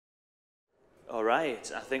All right,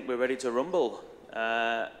 I think we're ready to rumble.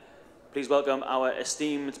 Please welcome our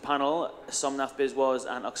esteemed panel, Somnath, Biswas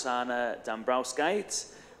and Oksana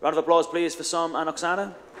Dambrauskaite. Round of applause, please, for Som and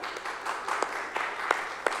Oksana.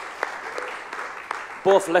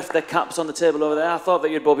 Both left their caps on the table over there. I thought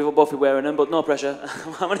that you'd both be wearing them, but no pressure.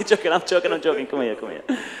 I'm only joking, I'm joking. Come here.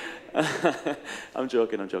 I'm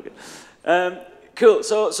joking. Cool,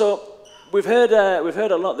 so we've heard a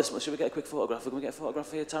lot this morning. Should we get a quick photograph? Can we get a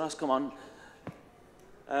photograph here, Taras? Come on.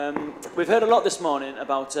 We've heard a lot this morning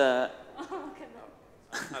about... Come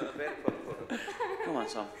on,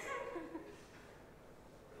 Sam.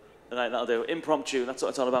 Right, that'll do. Impromptu, that's what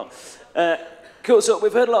it's all about. Cool, so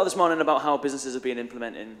we've heard a lot this morning about how businesses have been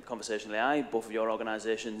implementing conversational AI, both of your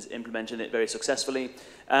organisations implementing it very successfully.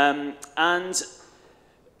 And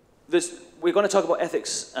we're going to talk about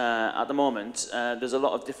ethics at the moment. There's a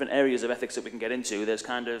lot of different areas of ethics that we can get into. There's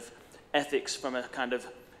kind of ethics from a kind of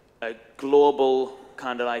a global,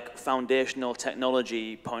 kind of like foundational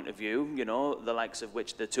technology point of view, you know, the likes of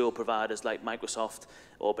which the tool providers like Microsoft,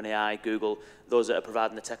 OpenAI, Google, those that are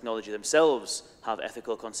providing the technology themselves have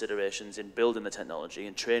ethical considerations in building the technology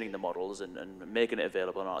and training the models and making it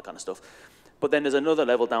available and all that kind of stuff. But then there's another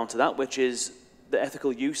level down to that, which is the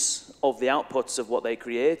ethical use of the outputs of what they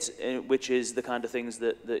create, which is the kind of things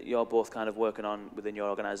that you're both kind of working on within your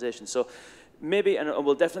organization. So maybe, and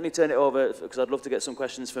we'll definitely turn it over, because I'd love to get some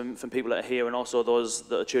questions from people that are here and also those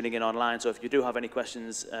that are tuning in online. So if you do have any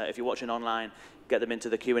questions, if you're watching online, get them into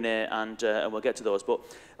the Q&A and we'll get to those. But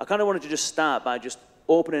I kind of wanted to just start by just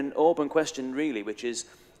open question really, which is,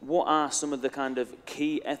 what are some of the kind of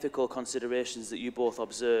key ethical considerations that you both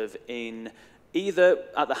observe in either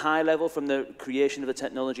at the high level from the creation of the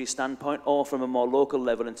technology standpoint or from a more local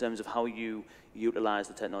level in terms of how you utilize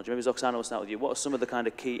the technology? Maybe Oksana, we'll start with you. What are some of the kind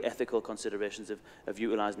of key ethical considerations of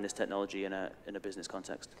utilizing this technology in a business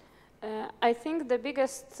context? I think the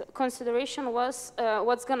biggest consideration was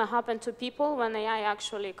what's going to happen to people when AI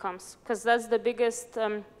actually comes, because that's the biggest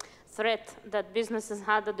threat that businesses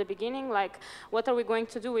had at the beginning. Like, what are we going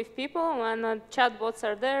to do with people when chatbots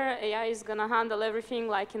are there? AI is going to handle everything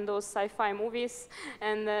like in those sci-fi movies,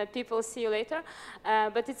 and people see you later.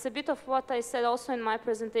 But it's a bit of what I said also in my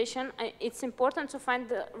presentation. It's important to find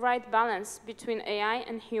the right balance between AI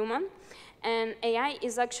and human. And AI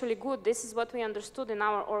is actually good. This is what we understood in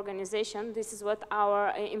our organization. This is what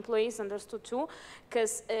our employees understood too,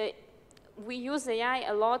 because we use AI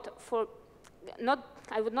a lot for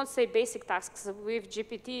I would not say basic tasks with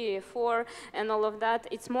GPT-4 and all of that.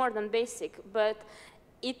 It's more than basic, but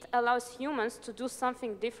it allows humans to do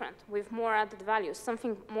something different with more added value,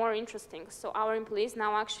 something more interesting. So our employees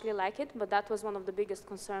now actually like it, but that was one of the biggest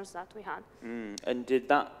concerns that we had. And did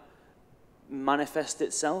that manifest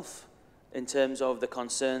itself in terms of the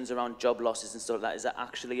concerns around job losses and stuff like that? Is that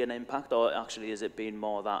actually an impact, or actually has it been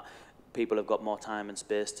more that people have got more time and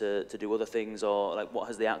space to do other things, or like what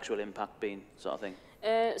has the actual impact been, sort of thing?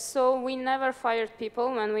 So we never fired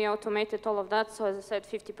people when we automated all of that. So as I said,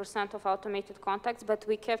 50% of automated contacts, but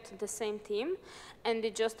we kept the same team, and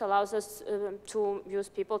it just allows us to use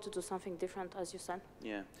people to do something different, as you said.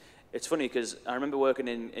 Yeah, it's funny because I remember working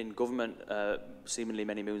in government seemingly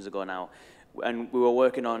many moons ago now, and we were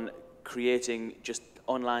working on creating just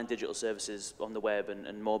online digital services on the web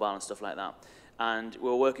and mobile and stuff like that. And we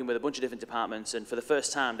were working with a bunch of different departments, and for the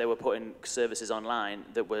first time they were putting services online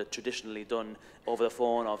that were traditionally done over the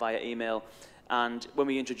phone or via email. And when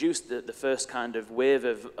we introduced the first kind of wave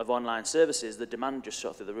of online services, the demand just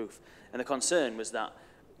shot through the roof. And the concern was that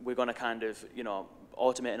we're going to kind of, you know,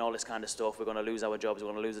 automating all this kind of stuff, we're going to lose our jobs, we're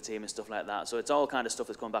going to lose the team and stuff like that. So it's all kind of stuff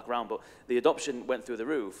that's come back around, but the adoption went through the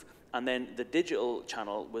roof, and then the digital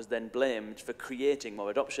channel was then blamed for creating more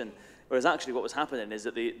adoption. Whereas actually what was happening is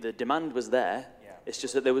that the demand was there, it's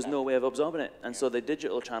just that there was no way of absorbing it. And so the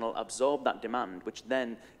digital channel absorbed that demand, which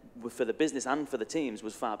then, for the business and for the teams,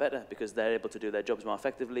 was far better because they're able to do their jobs more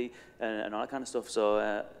effectively and all that kind of stuff. So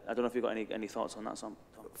I don't know if you've got any thoughts on that, Sam.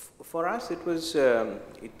 For us, it was,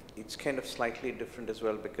 it's kind of slightly different as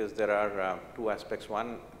well, because there are two aspects.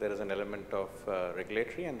 One, there is an element of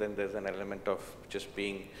regulatory, and then there's an element of just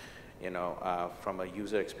being, you know, from a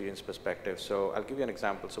user experience perspective. So I'll give you an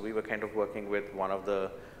example. So we were kind of working with one of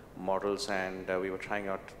the models, and we were trying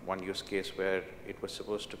out one use case where it was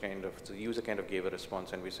supposed to kind of, the user kind of gave a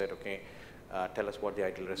response, and we said, okay, tell us what the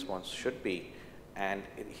ideal response should be. And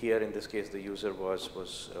here in this case, the user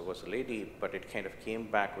was a lady, but it kind of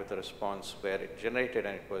came back with a response where it generated,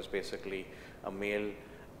 and it was basically a male,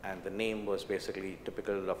 and the name was basically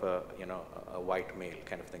typical of a, you know, a white male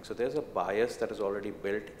kind of thing. So there's a bias that is already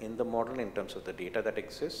built in the model in terms of the data that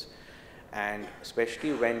exists. And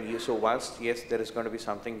especially when you, so whilst yes, there is going to be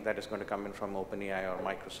something that is going to come in from OpenAI or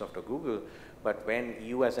Microsoft or Google, but when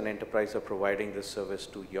you as an enterprise are providing this service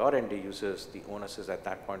to your end users, the onus is at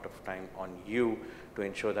that point of time on you to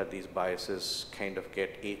ensure that these biases kind of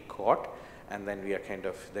get caught, and then we are kind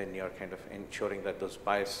of, then you're kind of ensuring that those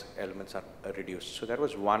bias elements are reduced. So that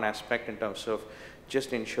was one aspect in terms of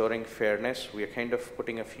just ensuring fairness. We are kind of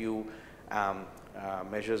putting a few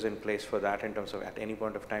measures in place for that in terms of at any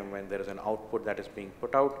point of time when there is an output that is being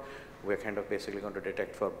put out, we're kind of basically going to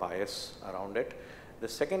detect for bias around it. The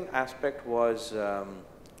second aspect was,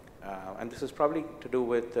 and this is probably to do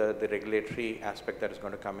with the regulatory aspect that is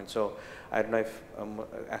going to come in. So I don't know if,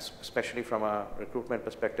 especially from a recruitment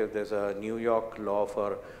perspective, there's a New York law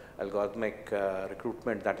for algorithmic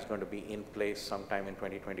recruitment that is going to be in place sometime in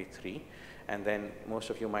 2023. And then most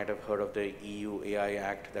of you might have heard of the EU AI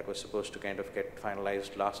Act that was supposed to kind of get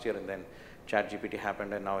finalized last year, and then ChatGPT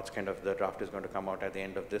happened, and now it's kind of, the draft is going to come out at the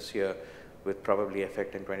end of this year with probably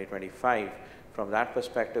effect in 2025. From that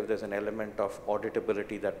perspective, there's an element of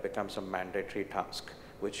auditability that becomes a mandatory task,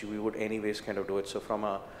 which we would anyways kind of do it. So from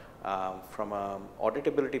a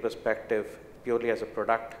auditability perspective, purely as a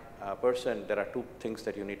product person, there are two things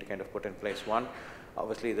that you need to kind of put in place. One,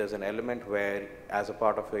 obviously there's an element where as a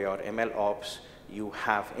part of your ML ops, you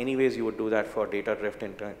have, anyways you would do that for data drift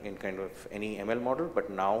in kind of any ML model, but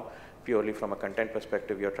now purely from a content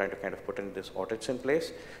perspective, you're trying to kind of put in this audits in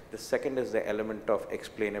place. The second is the element of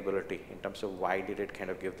explainability in terms of why did it kind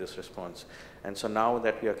of give this response. And so now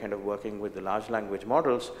that we are kind of working with the large language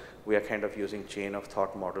models, we are kind of using chain of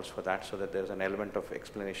thought models for that, so that there's an element of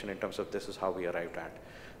explanation in terms of this is how we arrived at.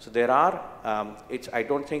 So there are, I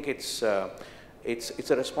don't think it's a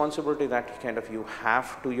responsibility that kind of you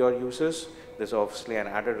have to your users. There's obviously an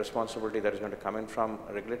added responsibility that is going to come in from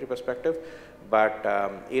a regulatory perspective, but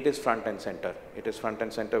it is front and center. It is front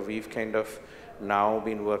and center. We've kind of now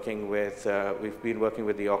been working with,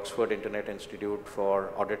 the Oxford Internet Institute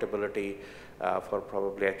for auditability for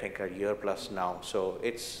probably, I think, a year plus now. So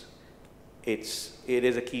it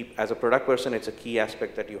is a key, as a product person, it's a key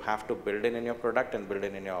aspect that you have to build in your product and build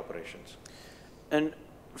in your operations. And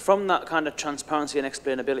from that kind of transparency and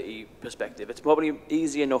explainability perspective, it's probably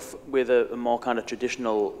easy enough with a more kind of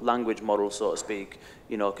traditional language model, so to speak,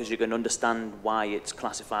 you know, because you can understand why it's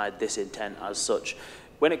classified this intent as such.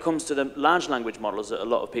 When it comes to the large language models that a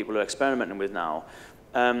lot of people are experimenting with now,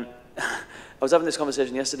 I was having this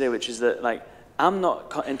conversation yesterday, which is that, like, I'm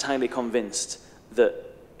not entirely convinced that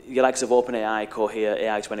the likes of OpenAI, Cohere,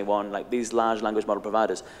 AI21, like these large language model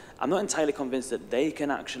providers, I'm not entirely convinced that they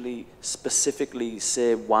can actually specifically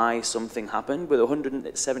say why something happened. With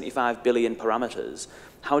 175 billion parameters,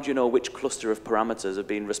 how do you know which cluster of parameters have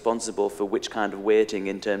been responsible for which kind of weighting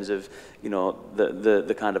in terms of, you know,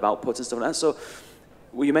 the kind of outputs and stuff like that? So,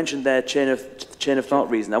 well, you mentioned their chain of thought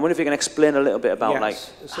reason. I wonder if you can explain a little bit about like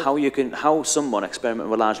how someone experimenting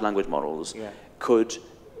with large language models could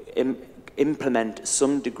implement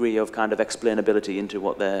some degree of kind of explainability into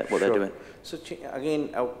what they're doing. So again,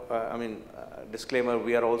 I mean, disclaimer,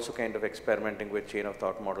 we are also kind of experimenting with chain of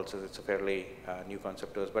thought models, as it's a fairly new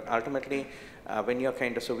concept to us. But ultimately, when you're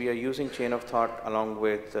kind of, so we are using chain of thought along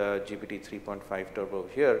with GPT 3.5 Turbo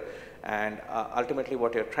here. And ultimately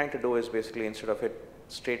what you're trying to do is basically, instead of it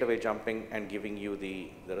straight away jumping and giving you the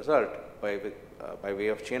result by way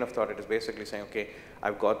of chain of thought, it is basically saying, okay,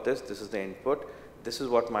 I've got this is the input, this is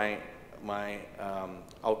what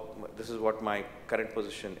this is what my current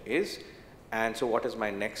position is, and so what is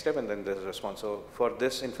my next step, and then there's a response. So for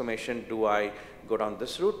this information, do I go down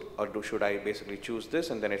this route, or should I basically choose this?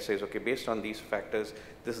 And then it says, okay, based on these factors,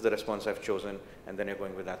 this is the response I've chosen, and then you're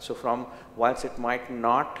going with that. So whilst it might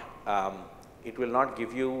not, it will not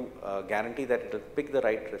give you a guarantee that it will pick the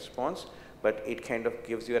right response, but it kind of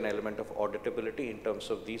gives you an element of auditability in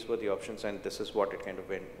terms of these were the options and this is what it kind of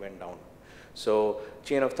went down. So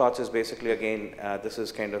chain of thoughts is basically, again, this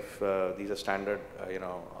is kind of, these are standard,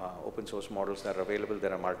 open source models that are available.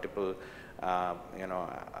 There are multiple,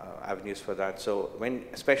 avenues for that. So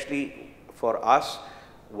especially for us,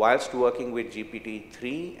 whilst working with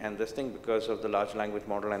GPT-3 and this thing, because of the large language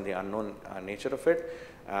model and the unknown nature of it,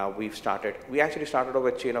 we actually started off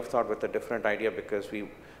with chain of thought with a different idea, because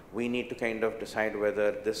we need to kind of decide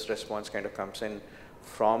whether this response kind of comes in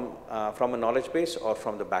from a knowledge base or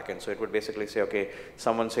from the backend. So it would basically say, okay,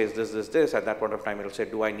 someone says this, at that point of time it'll say,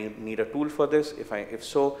 do I need a tool for this? If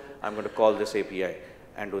so, I'm going to call this API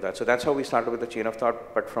and do that. So that's how we started with the chain of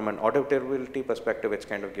thought, but from an auditability perspective, it's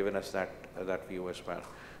kind of given us that view as well.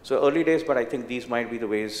 So early days, but I think these might be the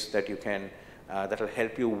ways that you can, that'll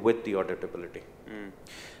help you with the auditability.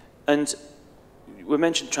 And we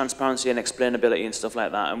mentioned transparency and explainability and stuff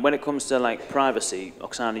like that. And when it comes to like privacy,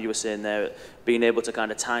 Oksana, you were saying there, being able to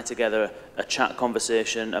kind of tie together a chat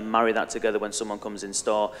conversation and marry that together when someone comes in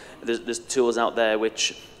store. There's tools out there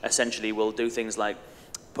which essentially will do things like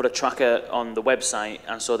put a tracker on the website,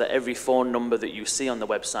 and so that every phone number that you see on the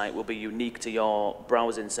website will be unique to your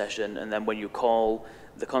browsing session, and then when you call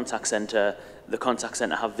the contact center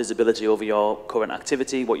have visibility over your current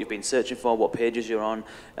activity, what you've been searching for, what pages you're on,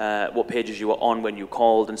 what pages you were on when you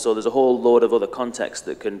called, and so there's a whole load of other context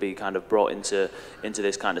that can be kind of brought into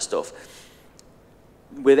this kind of stuff.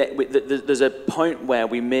 There's a point where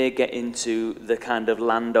we may get into the kind of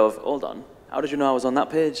land of, hold on, how did you know I was on that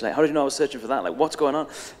page? Like, how did you know I was searching for that? Like, what's going on?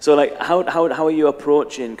 So, like, how are you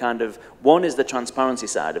approaching kind of, one is the transparency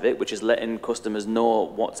side of it, which is letting customers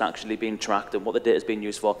know what's actually being tracked and what the data is being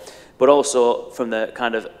used for, but also from the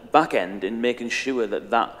kind of back end in making sure that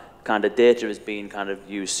that kind of data is being kind of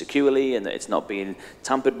used securely and that it's not being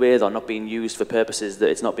tampered with or not being used for purposes that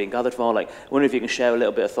it's not being gathered for. Like, I wonder if you can share a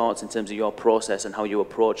little bit of thoughts in terms of your process and how you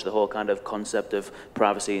approach the whole kind of concept of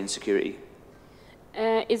privacy and security.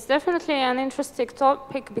 It's definitely an interesting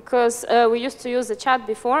topic because we used to use the chat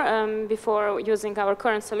before using our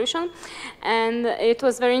current solution, and it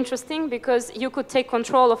was very interesting because you could take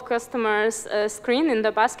control of customers' screen in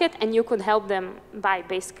the basket and you could help them buy,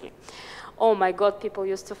 basically. Oh my God, people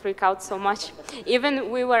used to freak out so much. Even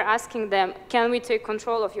we were asking them, can we take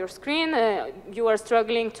control of your screen? You are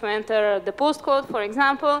struggling to enter the postcode, for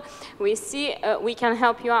example. We see, we can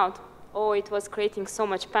help you out. Oh, it was creating so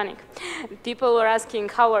much panic. People were asking,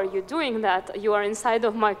 how are you doing that? You are inside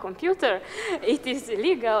of my computer. It is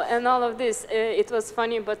illegal, and all of this. It was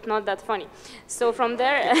funny, but not that funny. So from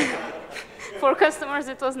there, for customers,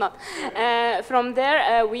 it was not. From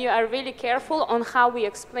there, we are really careful on how we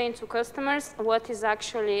explain to customers what is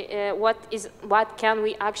actually, what can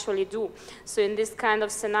we actually do. So in this kind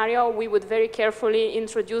of scenario, we would very carefully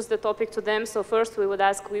introduce the topic to them. So first, we would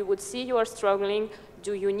ask, we would see you are struggling.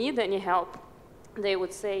 Do you need any help? They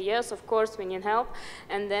would say, yes, of course, we need help.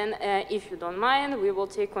 And then, if you don't mind, we will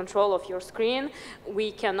take control of your screen.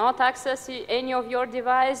 We cannot access any of your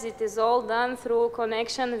device. It is all done through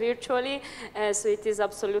connection virtually. So it is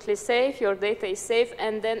absolutely safe. Your data is safe.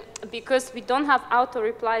 And then, because we don't have auto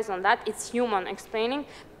replies on that, it's human explaining.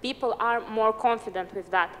 People are more confident with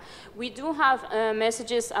that. We do have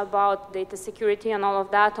messages about data security and all of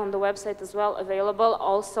that on the website as well, available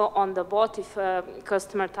also on the bot. If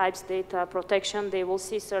customer types data protection, they will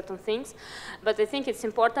see certain things. But I think it's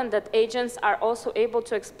important that agents are also able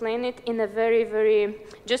to explain it in a very, very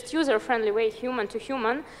just user-friendly way, human to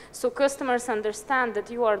human, so customers understand that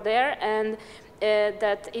you are there and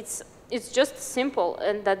that it's just simple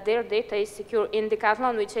and that their data is secure. In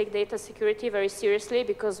Decathlon, we take data security very seriously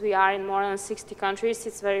because we are in more than 60 countries.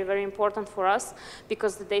 It's very, very important for us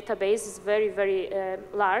because the database is very, very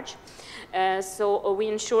large. So we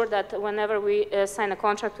ensure that whenever we sign a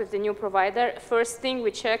contract with the new provider, first thing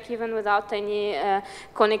we check, even without any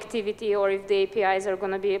connectivity or if the APIs are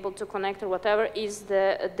going to be able to connect or whatever, is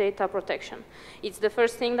the data protection. It's the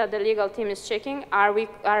first thing that the legal team is checking.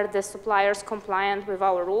 Are the suppliers compliant with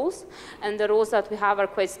our rules? And the rules that we have are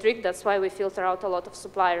quite strict. That's why we filter out a lot of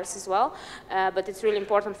suppliers as well. But it's really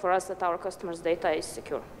important for us that our customers' data is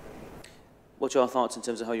secure. What's your thoughts in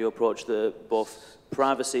terms of how you approach both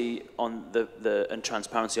privacy on and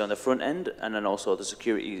transparency on the front end, and then also the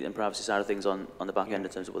security and privacy side of things on the back end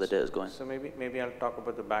in terms of where the data is going? So maybe I'll talk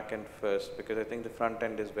about the back end first, because I think the front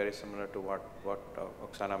end is very similar to what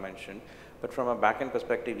Oksana mentioned. But from a back-end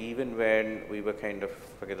perspective, even when we were kind of,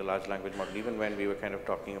 forget the large language model, even when we were kind of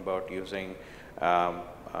talking about using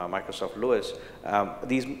Microsoft Lewis,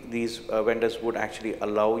 these vendors would actually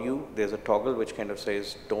allow you, there's a toggle which kind of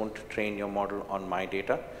says, don't train your model on my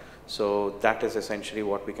data. So that is essentially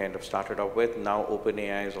what we kind of started off with. Now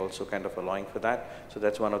OpenAI is also kind of allowing for that. So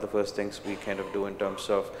that's one of the first things we kind of do in terms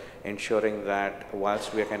of ensuring that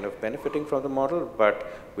whilst we are kind of benefiting from the model, but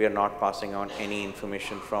we are not passing on any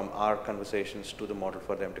information from our conversations to the model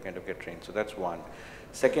for them to kind of get trained. So that's one.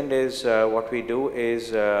 Second is what we do is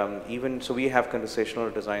so we have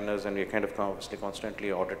conversational designers and we're kind of obviously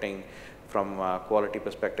constantly auditing from a quality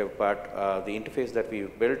perspective, but the interface that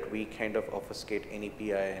we've built, we kind of obfuscate any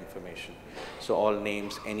PII information. So all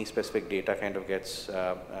names, any specific data kind of gets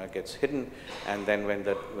hidden, and then when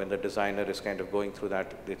the designer is kind of going through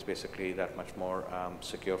that, it's basically that much more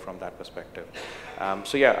secure from that perspective.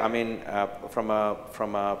 So yeah, I mean, from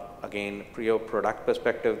a again pure product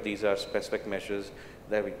perspective, these are specific measures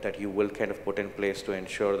that you will kind of put in place to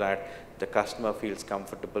ensure that the customer feels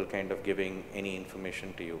comfortable kind of giving any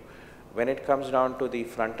information to you. When it comes down to the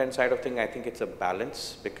front-end side of things, I think it's a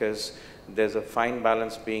balance, because there's a fine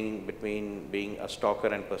balance between being a stalker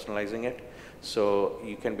and personalizing it. So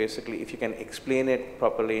you can basically, if you can explain it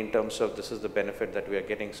properly in terms of this is the benefit that we are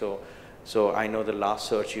getting. So I know the last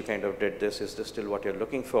search you kind of did this, is this still what you're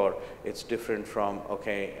looking for? It's different from,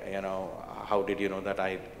 okay, you know, how did you know that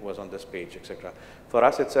I was on this page, etc. For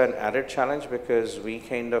us, it's an added challenge, because we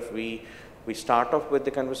start off with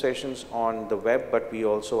the conversations on the web, but we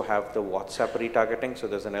also have the WhatsApp retargeting, so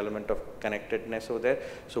there's an element of connectedness over there.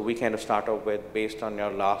 So we kind of start off with, based on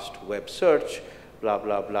your last web search, blah,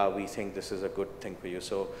 blah, blah, we think this is a good thing for you.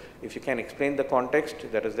 So if you can explain the context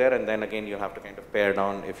that is there, and then again, you have to kind of pare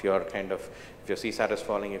down if you're kind of, if your CSAT is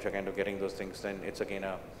falling, if you're kind of getting those things, then it's again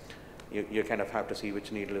you kind of have to see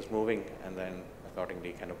which needle is moving, and then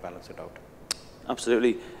accordingly kind of balance it out.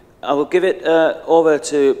 Absolutely. I will give it over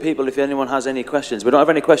to people if anyone has any questions. We don't have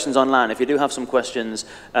any questions online. If you do have some questions,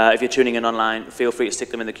 if you're tuning in online, feel free to stick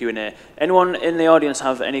them in the Q&A. Anyone in the audience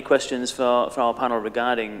have any questions for our panel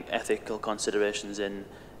regarding ethical considerations in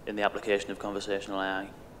the application of conversational AI?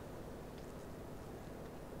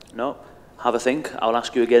 No? Have a think. I'll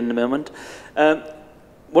ask you again in a moment.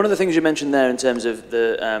 One of the things you mentioned there in terms of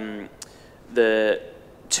the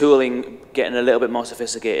tooling getting a little bit more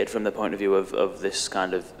sophisticated from the point of view of this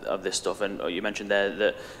kind of this stuff, and you mentioned there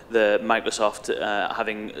that the Microsoft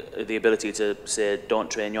having the ability to say don't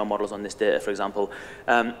train your models on this data, for example,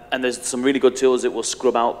 and there's some really good tools that will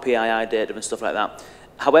scrub out PII data and stuff like that.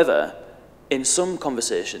 However, in some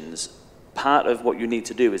conversations, part of what you need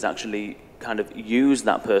to do is actually kind of use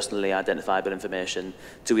that personally identifiable information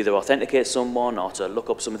to either authenticate someone or to look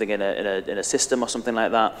up something in a system or something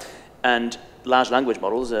like that. And large language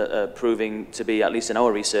models are proving to be, at least in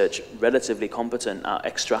our research, relatively competent at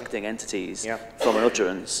extracting entities from an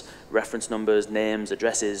utterance, reference numbers, names,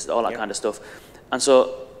 addresses, all that kind of stuff. And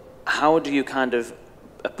so how do you kind of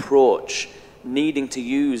approach needing to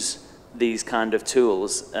use these kind of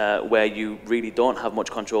tools where you really don't have much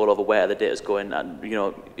control over where the data is going? And, you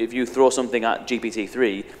know, if you throw something at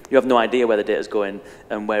GPT-3, you have no idea where the data is going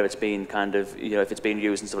and where it's being kind of, you know, if it's being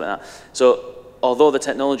used and stuff like that. So although the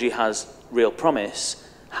technology has real promise,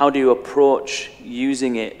 how do you approach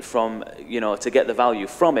using it from, you know, to get the value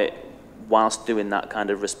from it whilst doing that kind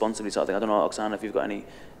of responsibly sort of thing? I don't know, Oksana, if you've got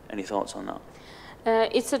any thoughts on that.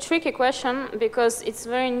 It's a tricky question because it's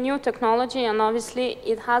very new technology and obviously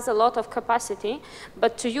it has a lot of capacity,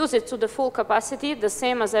 but to use it to the full capacity, the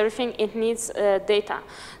same as everything, it needs data.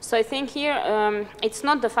 So I think here it's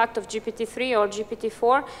not the fact of GPT-3 or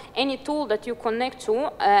GPT-4, any tool that you connect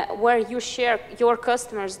to where you share your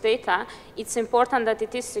customers' data, it's important that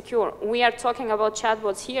it is secure. We are talking about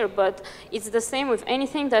chatbots here, but it's the same with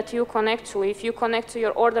anything that you connect to. If you connect to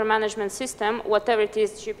your order management system, whatever it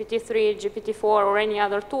is, GPT-3, GPT-4, or any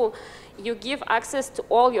other tool, you give access to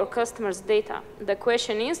all your customers' data. The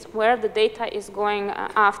question is where the data is going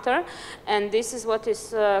after, and this is what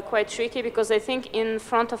is quite tricky, because I think in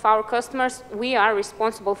front of our customers, we are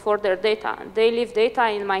responsible for their data. They leave data,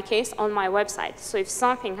 in my case, on my website. So if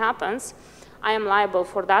something happens, I am liable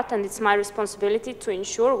for that, and it's my responsibility to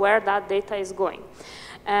ensure where that data is going.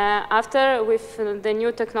 After, with the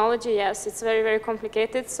new technology, yes, it's very, very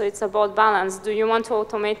complicated, so it's about balance. Do you want to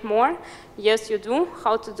automate more? Yes, you do.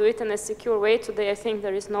 How to do it in a secure way? Today, I think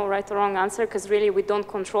there is no right or wrong answer, because really we don't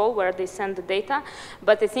control where they send the data.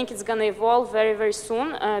 But I think it's going to evolve very, very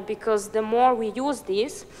soon, because the more we use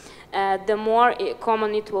these, the more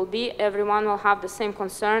common it will be. Everyone will have the same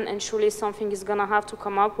concern, and surely something is going to have to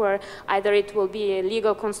come up where either it will be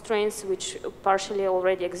legal constraints, which partially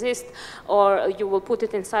already exist, or you will put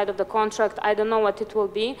it inside of the contract. I don't know what it will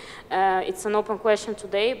be. It's an open question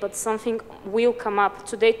today, but something will come up.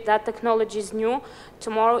 Today, that technology is new.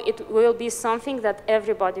 Tomorrow, it will be something that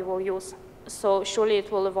everybody will use. So surely it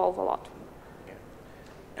will evolve a lot.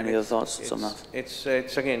 Any other thoughts, Somnath? It's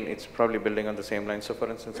again, it's probably building on the same line. So for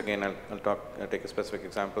instance, again, I'll take a specific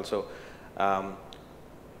example. So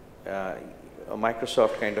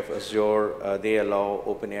Microsoft kind of Azure, they allow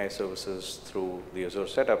OpenAI services through the Azure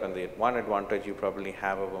setup, and the one advantage you probably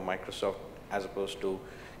have over Microsoft as opposed to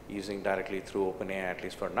using directly through OpenAI, at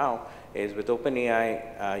least for now, is with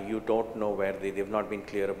OpenAI, you don't know where they've not been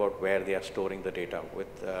clear about where they are storing the data.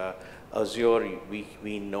 With Azure,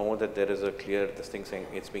 we know that there is a clear thing saying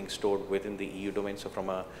it's being stored within the EU domain. So from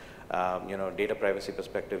a data privacy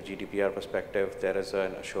perspective, GDPR perspective, there is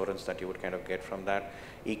an assurance that you would kind of get from that.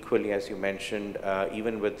 Equally, as you mentioned,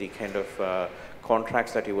 even with the kind of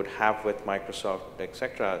contracts that you would have with Microsoft,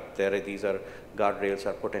 etc., these are guardrails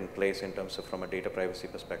are put in place in terms of from a data privacy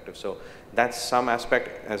perspective. So that's some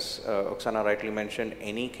aspect, as Oksana rightly mentioned,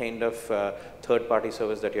 any kind of third-party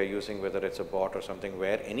service that you're using, whether it's a bot or something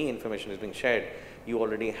where any information is being shared, you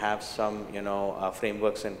already have some,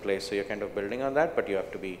 frameworks in place. So you're kind of building on that, but you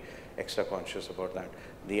have to be extra conscious about that.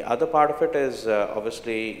 The other part of it is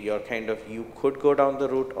obviously you could go down the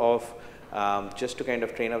route of just to kind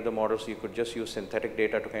of train up the models. You could just use synthetic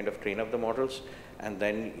data to kind of train up the models and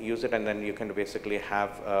then use it, and then you can basically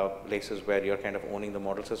have places where you're kind of owning the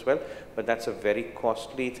models as well. But that's a very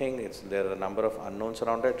costly thing. There are a number of unknowns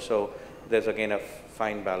around it. So there's again a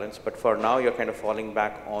fine balance. But for now, you're kind of falling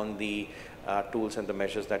back on the tools and the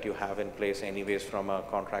measures that you have in place anyways from a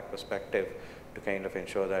contract perspective to kind of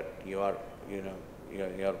ensure that you are,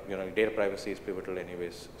 your data privacy is pivotal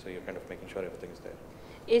anyways. So you're kind of making sure everything is there.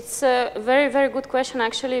 It's a very, very good question,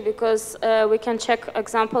 actually, because we can check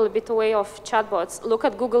example a bit away of chatbots. Look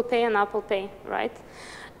at Google Pay and Apple Pay, right?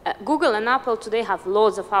 Google and Apple today have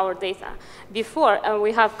loads of our data. Before,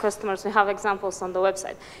 we have customers, we have examples on the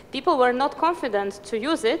website. People were not confident to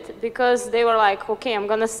use it because they were like, okay, I'm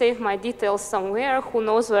going to save my details somewhere. Who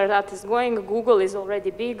knows where that is going? Google is already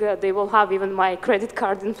big. They will have even my credit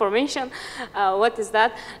card information. What is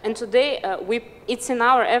that? And today, it's in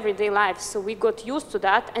our everyday lives. So we got used to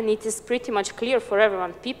that, and it is pretty much clear for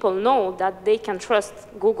everyone. People know that they can trust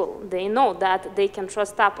Google. They know that they can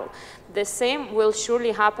trust Apple. The same will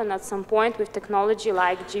surely happen at some point with technology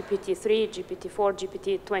like GPT-3, GPT-4,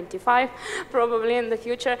 GPT-25, probably in the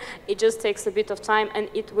future. It just takes a bit of time, and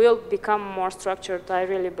it will become more structured. I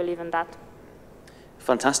really believe in that.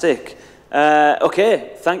 Fantastic.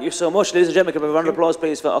 Okay, thank you so much. Ladies and gentlemen, can we have a round of applause,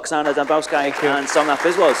 please, for Oksana Dambrauskaite and Somnath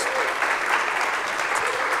Biswas.